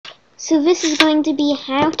So this is going to be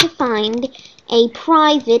how to find a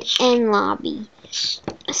private end lobby.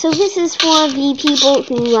 So this is for the people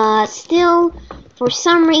who still, for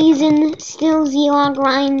some reason, still ZEALOT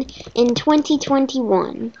grind in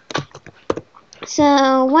 2021.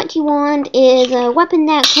 So what you want is a weapon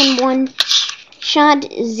that can one-shot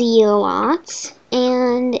ZEALOTS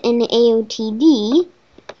and an AOTD.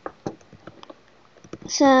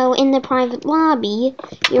 So in the private lobby,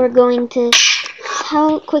 you're going to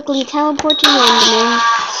quickly teleport to the enderman,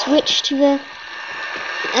 switch to the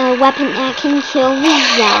weapon that can kill the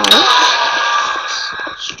zealot,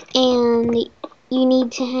 and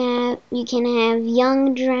you can have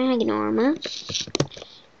young dragon armor.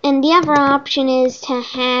 And the other option is to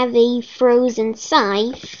have a frozen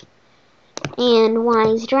scythe and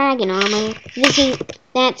wise dragon armor.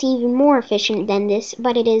 That's even more efficient than this,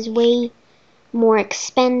 but it is way more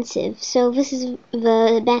expensive. So this is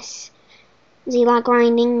the best ZEALOT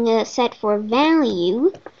grinding set for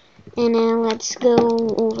value. And now let's go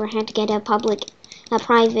over how to get a private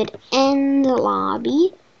end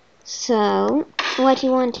lobby. So what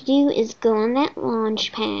you want to do is go on that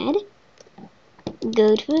launch pad,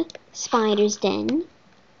 go to the spider's den,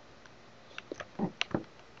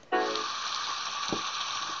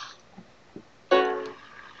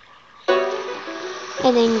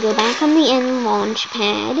 and then go back on the end launch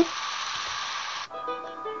pad.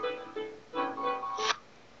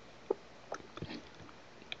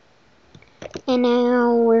 And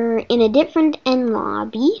now we're in a different end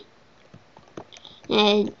lobby.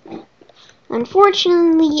 And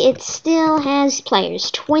unfortunately, it still has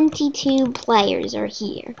players. 22 players are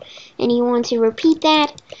here. And you want to repeat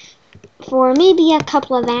that for maybe a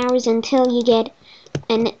couple of hours until you get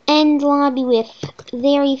an end lobby with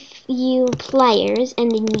very few players.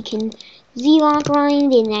 And then you can ZEALOT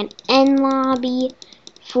grind in that end lobby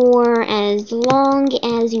for as long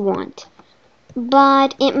as you want.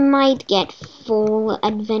 But it might get full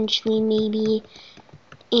eventually, maybe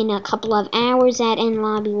in a couple of hours that end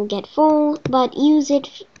lobby will get full, but use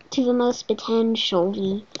it to the most potential,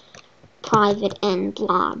 the private end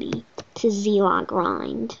lobby to ZEALOT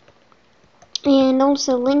grind. And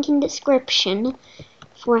also link in description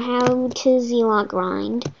for how to ZEALOT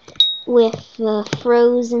grind with the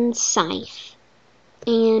frozen scythe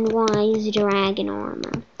and wise dragon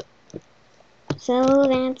armor. So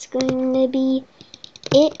that's going to be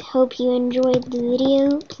it. Hope you enjoyed the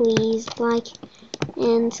video. Please like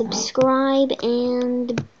and subscribe,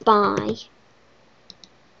 and bye.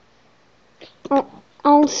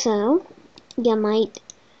 Also,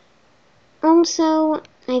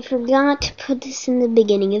 I forgot to put this in the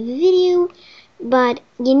beginning of the video, but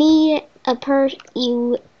you need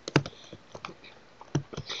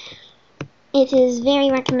it is very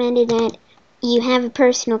recommended that you have a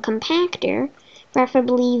personal compactor,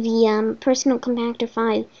 preferably the personal compactor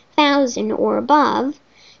 5000 or above,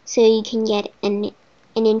 so you can get an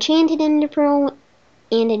enchanted ender pearl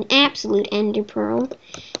and an absolute ender pearl.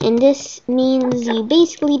 And this means you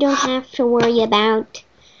basically don't have to worry about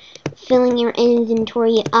filling your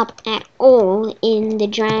inventory up at all in the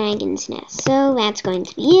dragon's nest. So that's going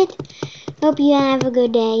to be it. Hope you have a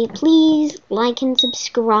good day. Please like and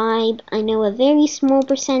subscribe. I know a very small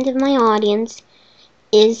percent of my audience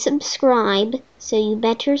is subscribed, so you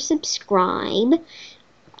better subscribe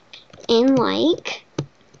and like.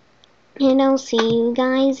 And I'll see you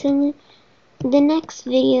guys in the next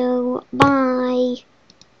video. Bye.